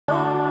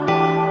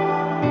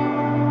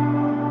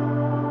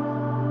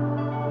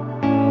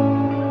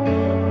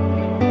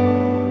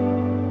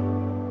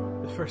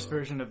first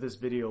version of this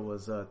video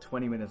was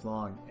 20 minutes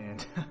long,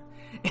 and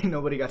ain't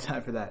nobody got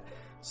time for that.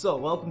 So,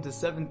 welcome to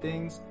 7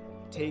 Things,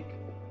 Take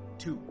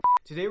 2.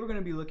 Today we're going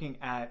to be looking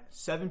at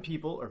 7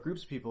 people, or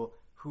groups of people,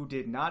 who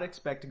did not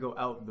expect to go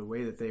out the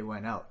way that they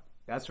went out.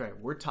 That's right,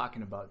 we're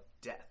talking about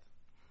death.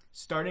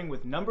 Starting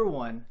with number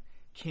 1,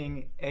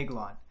 King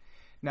Eglon.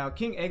 Now,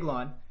 King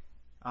Eglon,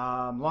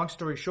 long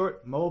story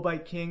short,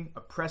 Moabite king,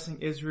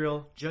 oppressing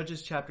Israel,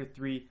 Judges chapter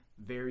 3,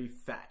 very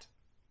fat.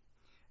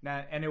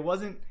 Now, and it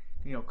wasn't,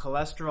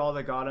 cholesterol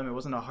that got him. It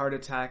wasn't a heart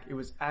attack. It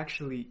was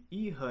actually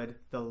Ehud,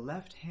 the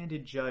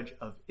left-handed judge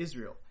of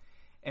Israel.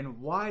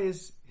 And why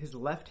is his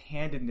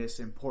left-handedness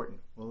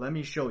important? Well, let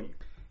me show you.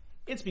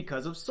 It's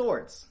because of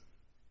swords.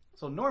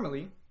 So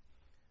normally,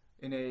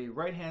 in a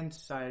right-hand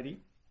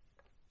society,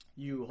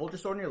 you hold your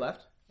sword on your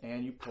left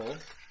and you pull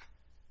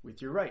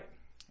with your right.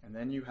 And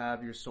then you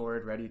have your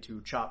sword ready to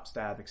chop,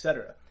 stab,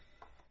 etc.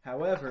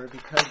 However,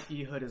 because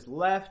Ehud is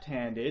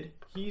left-handed,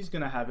 he's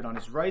going to have it on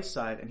his right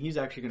side, and he's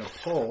actually going to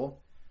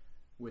pull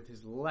with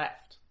his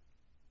left.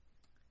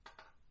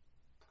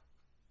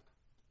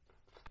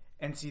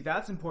 And see,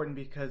 that's important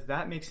because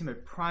that makes him a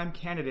prime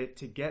candidate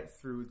to get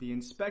through the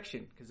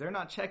inspection, because they're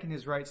not checking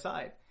his right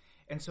side.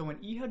 And so when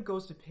Ehud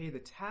goes to pay the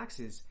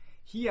taxes,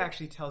 he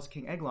actually tells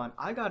King Eglon,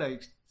 I got a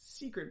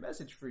secret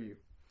message for you,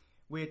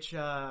 which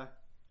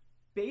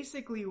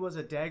basically was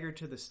a dagger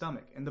to the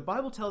stomach. And the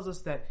Bible tells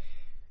us that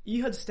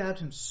Ehud stabbed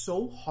him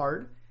so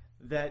hard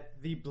that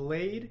the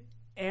blade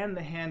and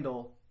the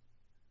handle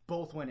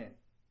both went in.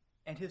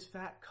 And his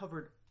fat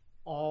covered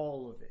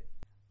all of it.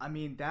 I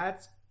mean,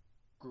 that's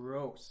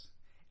gross.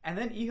 And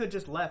then Ehud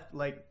just left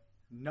like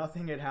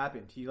nothing had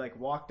happened. He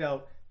walked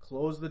out,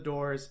 closed the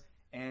doors,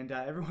 and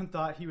everyone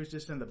thought he was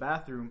just in the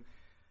bathroom.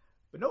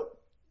 But nope,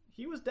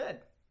 he was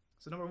dead.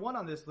 So number 1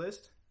 on this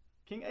list,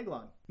 King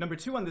Eglon. Number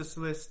 2 on this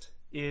list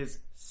is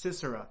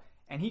Sisera.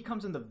 And he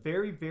comes in the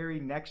very,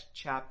 very next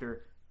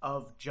chapter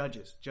of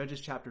Judges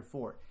chapter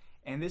 4.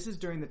 And this is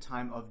during the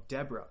time of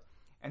Deborah.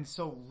 And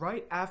so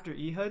right after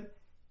Ehud,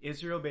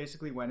 Israel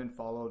basically went and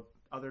followed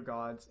other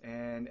gods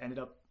and ended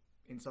up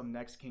in some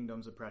next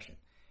kingdom's oppression.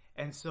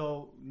 And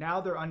so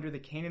now they're under the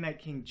Canaanite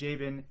king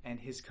Jabin and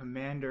his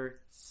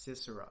commander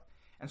Sisera.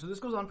 And so this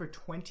goes on for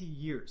 20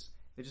 years.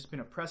 They've just been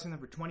oppressing them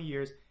for 20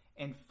 years.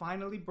 And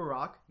finally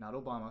Barack, not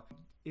Obama,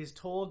 is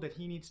told that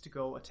he needs to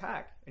go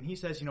attack. And he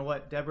says, you know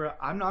what, Deborah,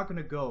 I'm not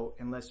going to go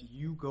unless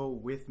you go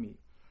with me.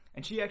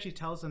 And she actually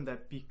tells him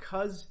that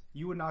because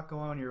you would not go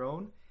on your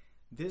own,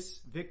 this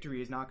victory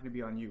is not going to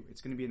be on you.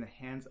 It's going to be in the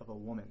hands of a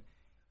woman.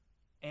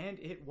 And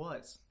it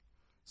was.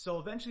 So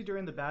eventually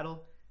during the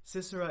battle,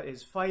 Sisera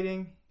is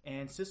fighting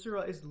and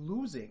Sisera is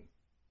losing.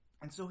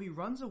 And so he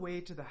runs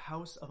away to the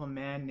house of a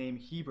man named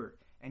Heber.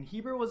 And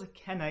Heber was a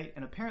Kenite,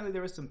 and apparently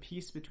there was some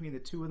peace between the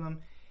two of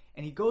them.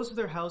 And he goes to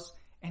their house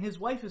and his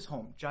wife is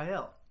home,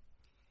 Jael.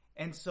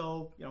 And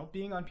so,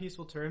 being on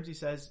peaceful terms, he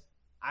says,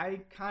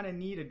 I kind of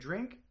need a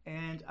drink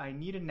and I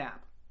need a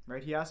nap,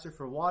 right? He asks her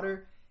for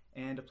water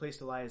and a place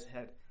to lie his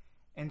head.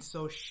 And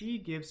so she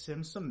gives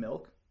him some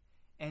milk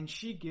and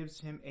she gives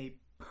him a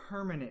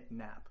permanent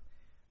nap,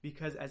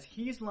 because as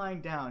he's lying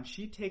down,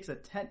 she takes a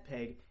tent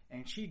peg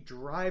and she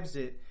drives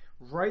it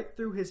right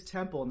through his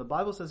temple. And the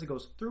Bible says it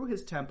goes through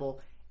his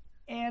temple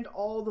and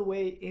all the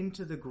way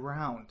into the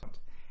ground.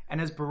 And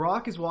as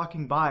Barack is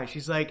walking by,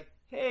 she's like,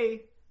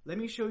 hey, let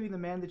me show you the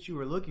man that you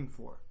were looking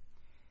for.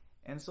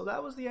 And so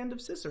that was the end of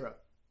Sisera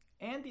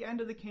and the end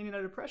of the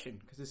Canaanite oppression,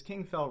 because his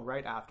king fell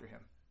right after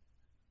him.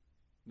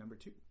 Number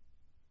 2.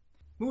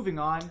 Moving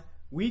on,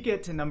 we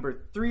get to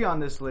number 3 on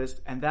this list,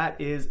 and that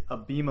is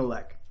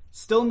Abimelech.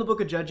 Still in the book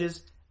of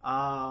Judges,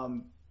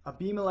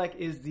 Abimelech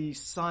is the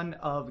son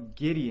of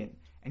Gideon,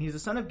 and he's the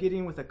son of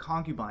Gideon with a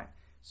concubine.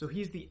 So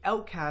he's the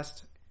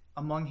outcast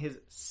among his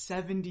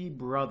 70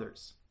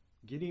 brothers.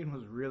 Gideon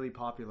was really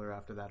popular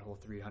after that whole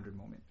 300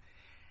 moment.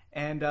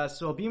 And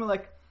so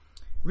Abimelech,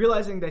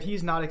 realizing that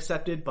he's not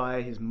accepted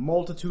by his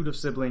multitude of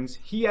siblings,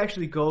 he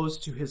actually goes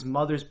to his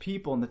mother's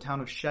people in the town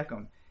of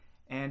Shechem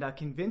and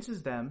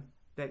convinces them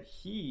that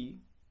he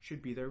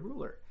should be their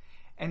ruler.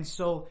 And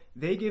so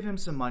they give him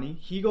some money,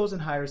 he goes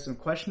and hires some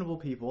questionable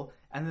people,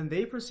 and then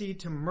they proceed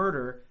to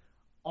murder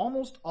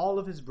almost all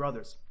of his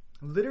brothers.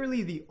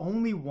 Literally the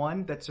only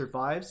one that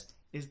survives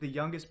is the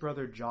youngest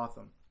brother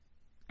Jotham.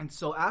 And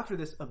so after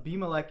this,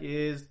 Abimelech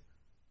is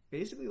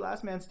basically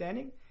last man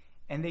standing,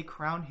 and they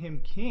crown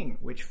him king,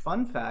 which,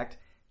 fun fact,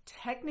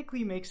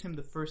 technically makes him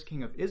the first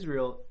king of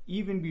Israel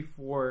even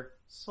before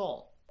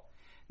Saul.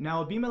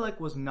 Now, Abimelech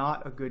was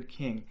not a good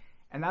king,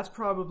 and that's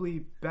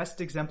probably best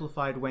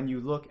exemplified when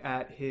you look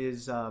at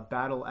his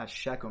battle at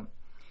Shechem.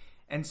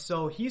 And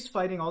so he's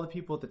fighting all the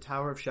people at the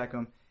Tower of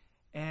Shechem,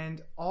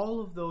 and all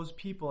of those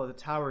people at the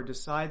tower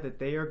decide that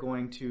they are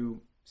going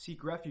to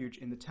seek refuge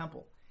in the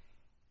temple.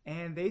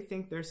 And they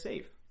think they're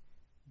safe.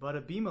 But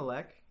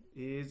Abimelech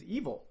is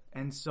evil.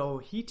 And so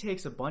he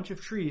takes a bunch of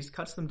trees,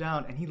 cuts them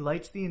down, and he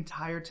lights the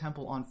entire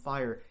temple on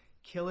fire,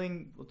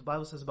 killing what the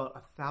Bible says about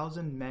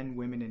 1,000 men,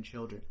 women, and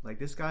children.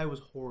 This guy was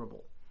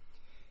horrible.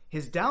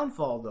 His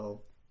downfall,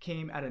 though,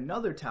 came at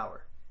another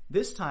tower,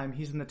 This time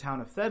he's in the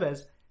town of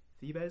Thebes.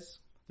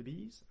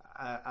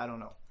 I don't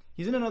know.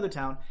 He's in another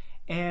town,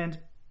 and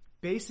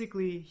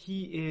basically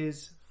he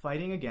is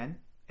fighting again,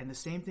 and the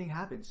same thing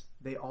happens.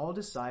 They all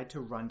decide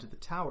to run to the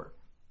tower.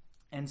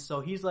 And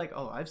so he's like,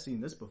 oh, I've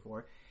seen this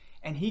before.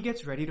 And he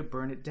gets ready to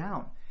burn it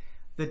down.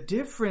 The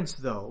difference,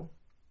 though,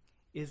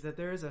 is that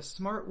there is a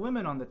smart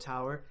woman on the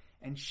tower,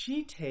 and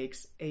she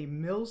takes a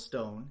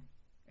millstone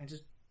and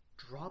just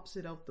drops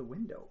it out the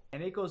window.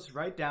 And it goes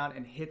right down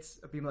and hits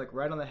Abimelech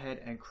right on the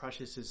head and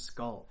crushes his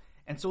skull.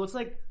 And so it's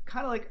like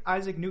kind of like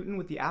Isaac Newton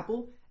with the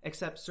apple,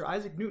 except Sir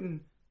Isaac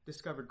Newton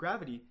discovered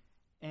gravity,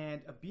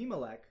 and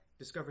Abimelech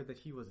discovered that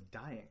he was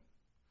dying.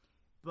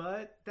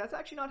 But that's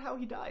actually not how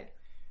he died.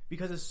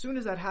 Because as soon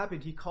as that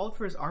happened, he called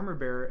for his armor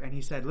bearer and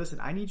he said, listen,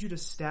 I need you to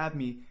stab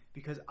me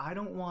because I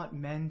don't want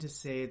men to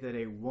say that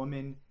a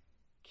woman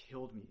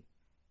killed me.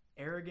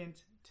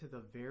 Arrogant to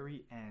the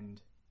very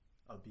end,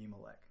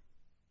 Abimelech.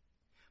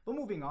 But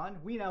moving on,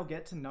 we now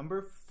get to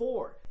number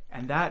 4,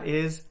 and that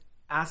is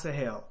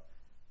Asahel.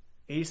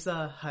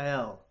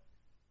 Asahel.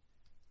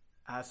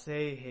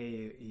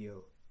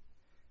 Asahel.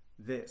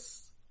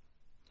 This.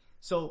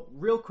 So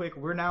real quick,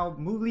 we're now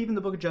leaving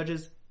the book of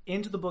Judges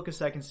into the book of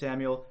 2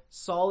 Samuel.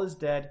 Saul is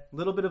dead. A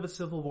little bit of a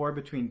civil war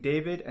between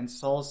David and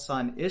Saul's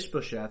son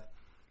Ishbosheth.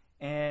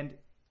 And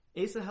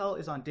Asahel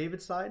is on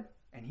David's side,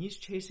 and he's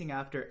chasing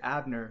after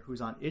Abner,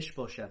 who's on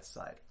Ishbosheth's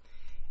side.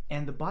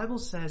 And the Bible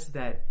says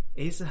that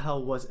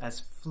Asahel was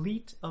as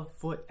fleet of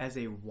foot as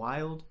a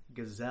wild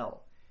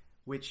gazelle,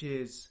 which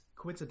is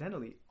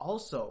coincidentally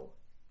also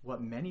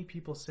what many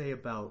people say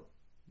about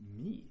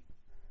me.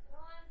 No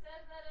one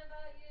says that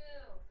about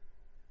you.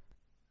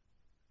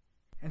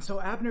 And so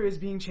Abner is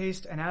being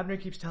chased, and Abner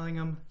keeps telling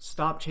him,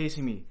 stop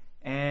chasing me.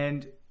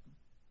 And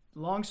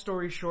long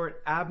story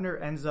short, Abner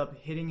ends up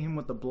hitting him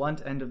with the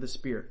blunt end of the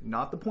spear.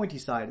 Not the pointy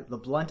side, the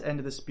blunt end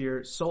of the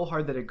spear, so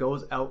hard that it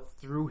goes out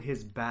through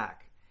his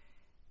back.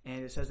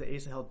 And it says that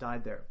Asahel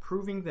died there,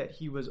 proving that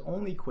he was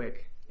only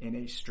quick in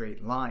a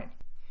straight line.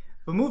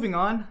 But moving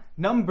on,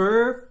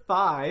 number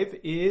 5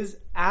 is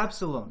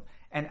Absalom.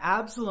 And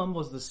Absalom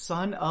was the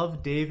son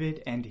of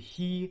David, and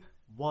he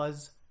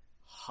was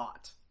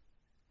hot.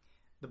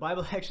 The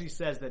Bible actually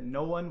says that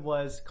no one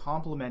was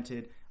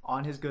complimented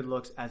on his good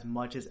looks as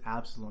much as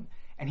Absalom.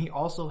 And he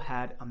also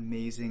had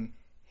amazing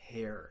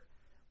hair,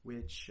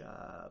 which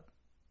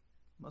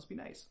must be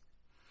nice.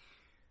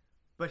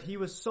 But he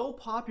was so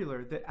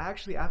popular that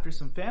actually after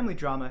some family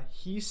drama,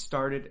 he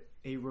started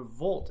a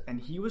revolt, and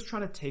he was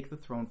trying to take the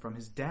throne from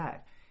his dad.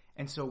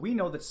 And so we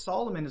know that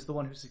Solomon is the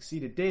one who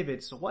succeeded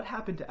David. So what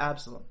happened to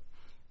Absalom?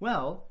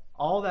 Well,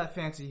 all that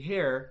fancy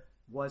hair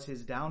was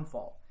his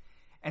downfall.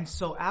 And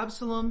so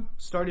Absalom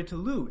started to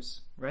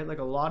lose, right? Like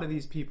a lot of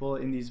these people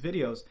in these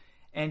videos.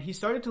 And he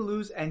started to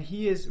lose, and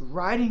he is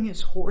riding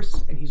his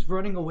horse, and he's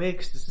running away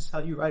because this is how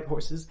you ride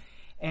horses.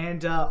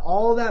 And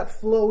all that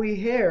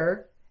flowy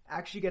hair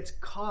actually gets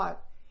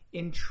caught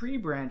in tree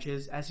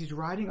branches as he's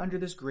riding under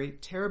this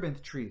great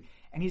terebinth tree.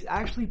 And he's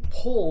actually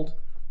pulled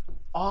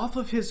off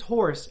of his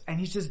horse, and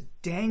he's just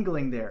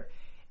dangling there.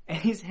 And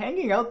he's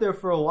hanging out there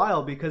for a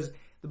while because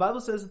the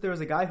Bible says that there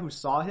was a guy who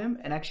saw him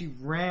and actually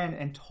ran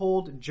and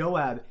told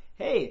Joab,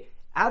 hey,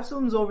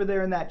 Absalom's over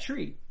there in that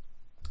tree.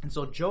 And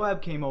so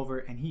Joab came over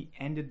and he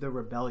ended the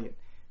rebellion,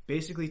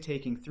 basically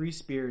taking 3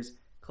 spears,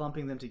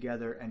 clumping them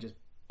together, and just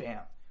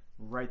bam,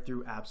 right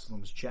through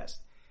Absalom's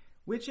chest.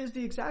 Which is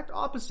the exact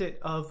opposite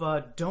of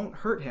don't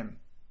hurt him,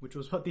 which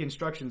was what the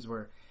instructions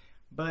were.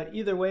 But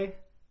either way,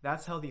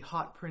 that's how the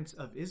hot prince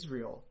of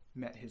Israel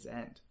met his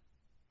end.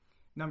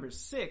 Number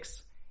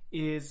 6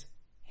 is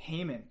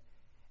Haman.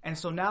 And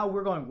so now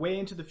we're going way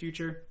into the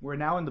future. We're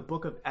now in the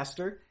book of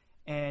Esther,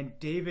 and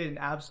David and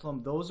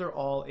Absalom, those are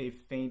all a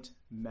faint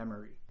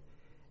memory.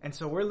 And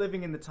so we're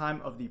living in the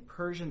time of the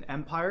Persian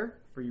Empire.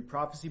 For you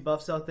prophecy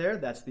buffs out there,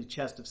 that's the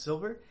chest of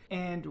silver.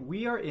 And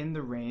we are in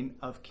the reign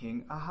of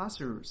King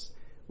Ahasuerus,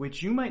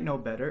 which you might know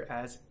better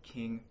as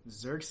King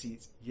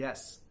Xerxes.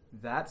 Yes,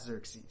 that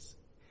Xerxes.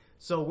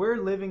 So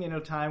we're living in a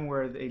time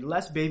where a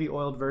less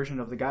baby-oiled version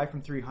of the guy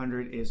from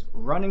 300 is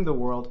running the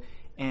world,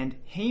 and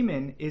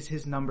Haman is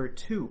his number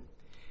 2.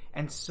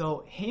 And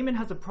so Haman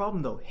has a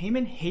problem, though.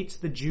 Haman hates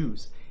the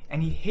Jews,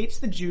 and he hates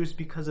the Jews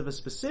because of a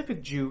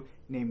specific Jew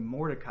named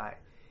Mordecai.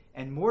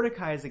 And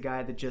Mordecai is a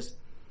guy that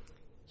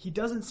he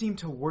doesn't seem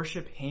to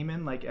worship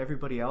Haman like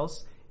everybody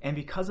else, and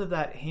because of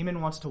that, Haman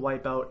wants to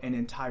wipe out an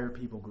entire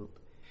people group,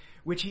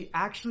 which he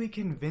actually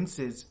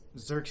convinces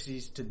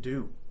Xerxes to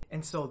do.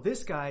 And so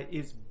this guy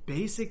is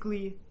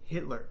basically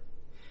Hitler.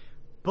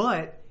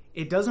 But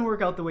it doesn't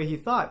work out the way he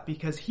thought,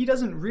 because he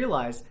doesn't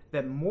realize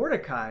that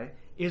Mordecai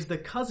is the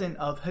cousin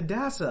of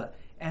Hadassah,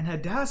 and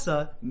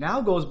Hadassah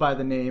now goes by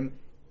the name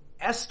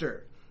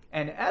Esther.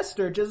 And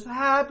Esther just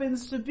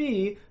happens to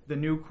be the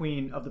new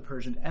queen of the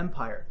Persian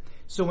Empire.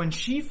 So when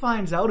she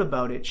finds out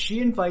about it, she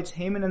invites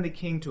Haman and the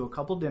king to a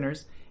couple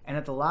dinners, and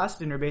at the last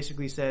dinner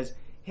basically says,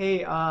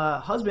 hey,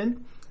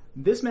 husband,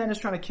 this man is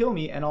trying to kill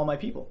me and all my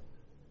people.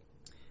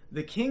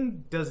 the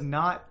king does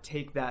not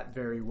take that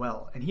very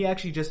well, and he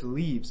actually just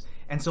leaves.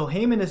 And so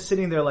Haman is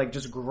sitting there like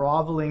just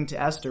groveling to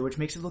Esther, which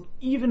makes it look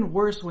even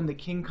worse when the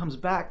king comes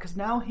back, because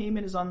now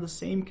Haman is on the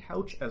same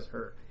couch as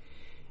her.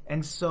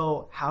 And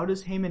so how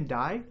does Haman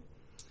die?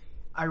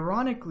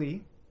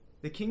 Ironically,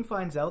 the king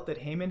finds out that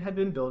Haman had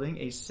been building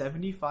a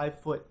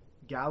 75-foot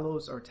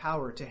gallows or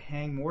tower to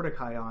hang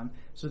Mordecai on,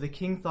 so the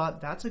king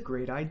thought that's a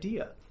great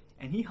idea.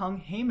 And he hung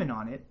Haman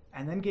on it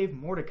and then gave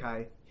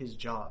Mordecai his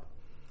job.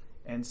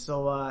 And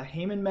so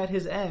Haman met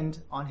his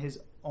end on his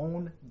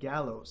own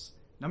gallows.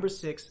 Number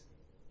 6,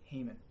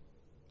 Haman.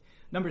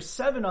 Number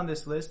 7 on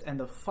this list, and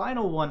the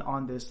final one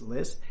on this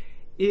list,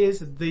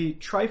 is the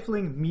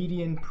trifling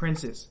Median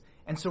princes.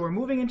 And so we're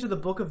moving into the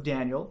book of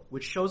Daniel,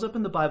 which shows up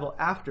in the Bible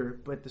after,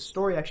 but the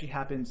story actually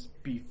happens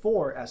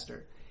before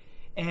Esther.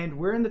 And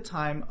we're in the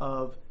time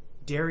of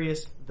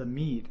Darius the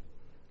Mede.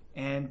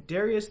 And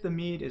Darius the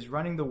Mede is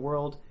running the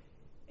world,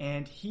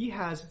 and he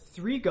has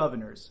 3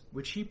 governors,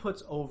 which he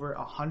puts over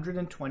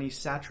 120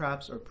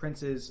 satraps or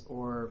princes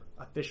or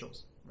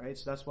officials, right?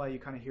 So that's why you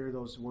kind of hear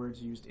those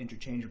words used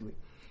interchangeably.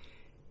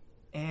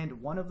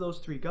 And one of those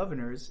 3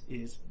 governors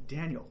is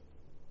Daniel,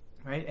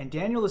 right? And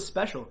Daniel is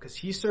special because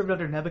he served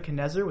under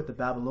Nebuchadnezzar with the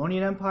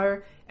Babylonian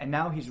Empire, and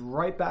now he's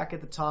right back at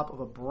the top of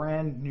a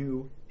brand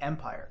new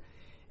empire.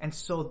 And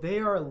so they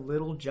are a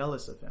little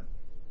jealous of him.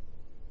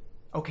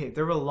 Okay,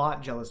 they're a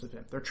lot jealous of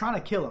him. They're trying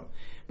to kill him.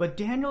 But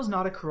Daniel's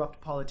not a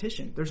corrupt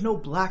politician. There's no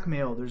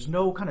blackmail. There's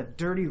no kind of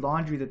dirty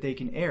laundry that they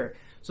can air.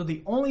 So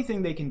the only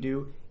thing they can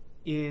do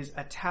is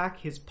attack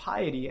his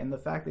piety and the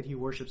fact that he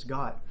worships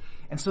God.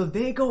 And so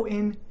they go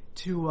in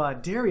to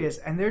Darius,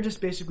 and they're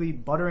just basically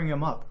buttering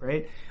him up,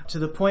 right? To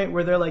the point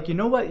where they're like, you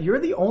know what? You're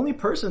the only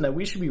person that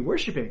we should be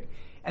worshiping.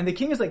 And the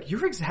king is like,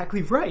 you're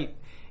exactly right.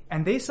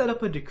 And they set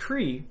up a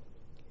decree,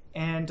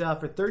 and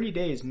for 30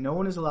 days, no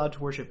one is allowed to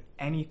worship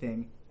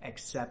anything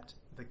except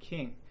the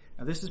king.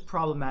 Now, this is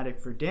problematic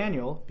for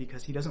Daniel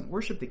because he doesn't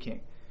worship the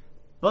king.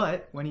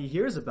 But when he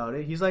hears about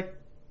it, he's like,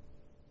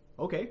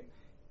 okay.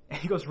 And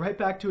he goes right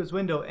back to his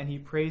window and he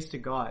prays to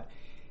God.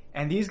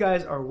 And these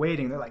guys are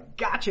waiting. They're like,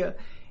 gotcha.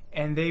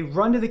 And they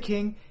run to the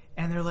king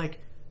and they're like,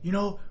 you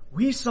know,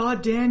 we saw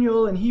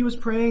Daniel and he was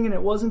praying and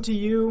it wasn't to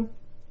you,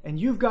 and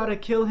you've got to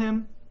kill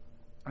him,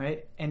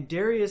 right? And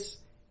Darius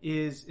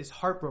is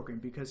heartbroken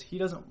because he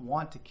doesn't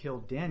want to kill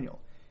Daniel.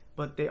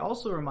 But they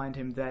also remind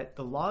him that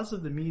the laws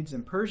of the Medes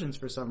and Persians,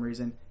 for some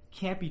reason,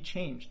 can't be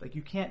changed. Like,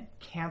 you can't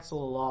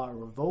cancel a law or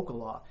revoke a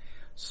law.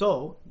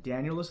 So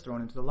Daniel is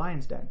thrown into the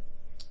lion's den.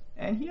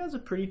 And he has a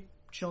pretty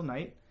chill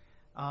night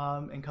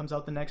and comes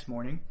out the next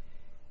morning.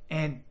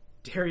 And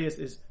Darius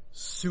is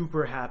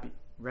super happy,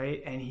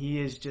 right? And he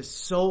is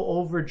just so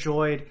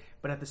overjoyed,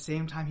 but at the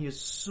same time, he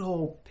is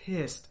so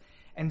pissed.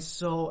 And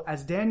so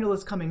as Daniel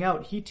is coming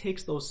out, he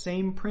takes those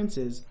same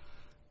princes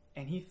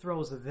and he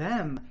throws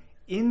them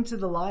into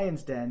the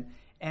lion's den,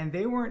 and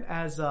they weren't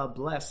as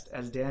blessed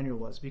as Daniel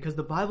was, because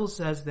the Bible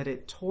says that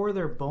it tore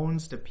their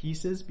bones to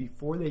pieces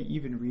before they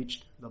even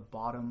reached the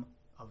bottom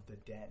of the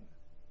den.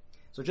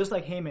 So just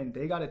like Haman,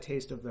 they got a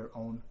taste of their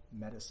own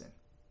medicine.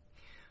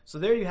 So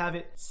there you have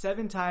it,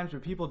 7 times where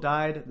people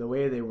died the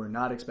way they were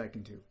not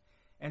expecting to.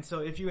 And so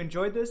if you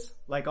enjoyed this,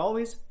 like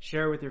always,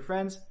 share it with your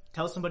friends,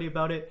 tell somebody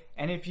about it,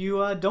 and if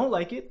you don't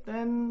like it,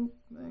 then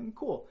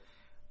cool.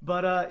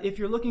 But if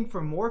you're looking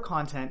for more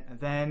content,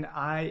 then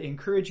I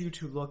encourage you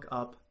to look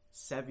up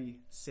Sevi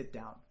Sit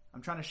Down.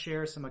 I'm trying to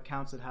share some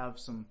accounts that have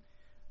some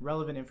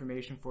relevant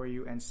information for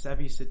you, and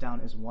Sevi Sit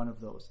Down is one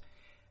of those.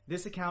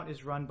 This account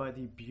is run by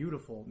the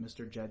beautiful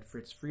Mr. Jed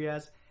Fritz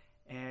Frias,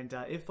 and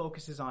it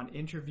focuses on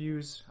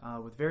interviews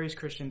with various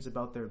Christians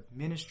about their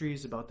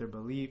ministries, about their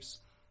beliefs,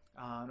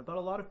 and about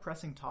a lot of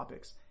pressing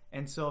topics.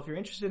 And so if you're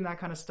interested in that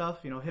kind of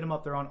stuff, hit them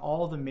up. They're on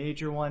all the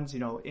major ones,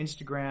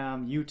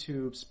 Instagram,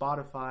 YouTube,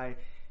 Spotify.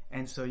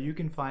 And so you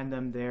can find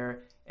them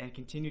there and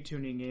continue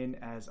tuning in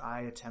as I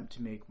attempt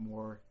to make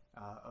more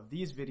of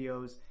these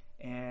videos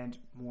and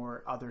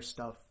more other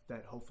stuff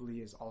that hopefully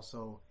is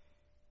also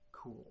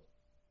cool.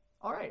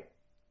 All right.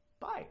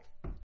 Bye.